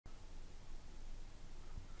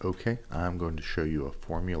Okay, I'm going to show you a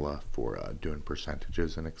formula for doing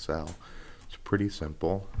percentages in Excel. It's pretty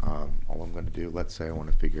simple. All I'm going to do, let's say I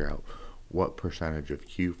want to figure out what percentage of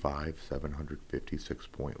Q5,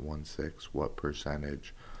 756.16, what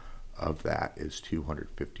percentage of that is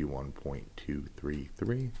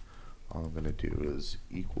 251.233. All I'm going to do is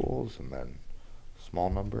equals and then small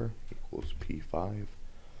number equals P5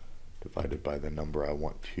 divided by the number I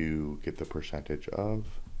want to get the percentage of,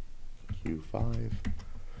 Q5.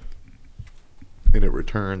 And it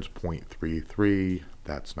returns 0.33.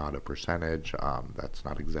 That's not a percentage. That's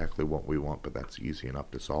not exactly what we want, but that's easy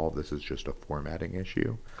enough to solve. This is just a formatting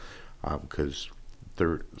issue. So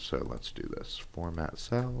let's do this. Format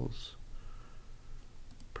cells,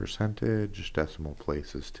 percentage, decimal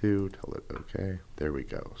places too, tell it okay. There we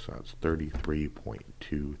go. So it's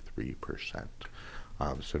 33.23%.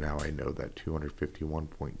 So now I know that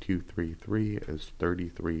 251.233 is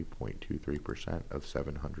 33.23% of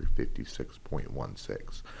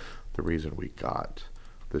 756.16. The reason we got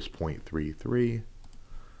this 0.33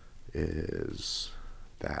 is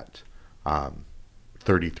that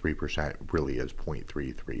 33% really is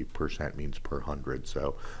 0.33%, means per 100.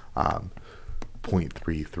 So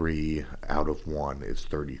 0.33 out of 1 is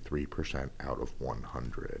 33% out of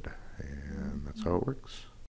 100. And that's how it works.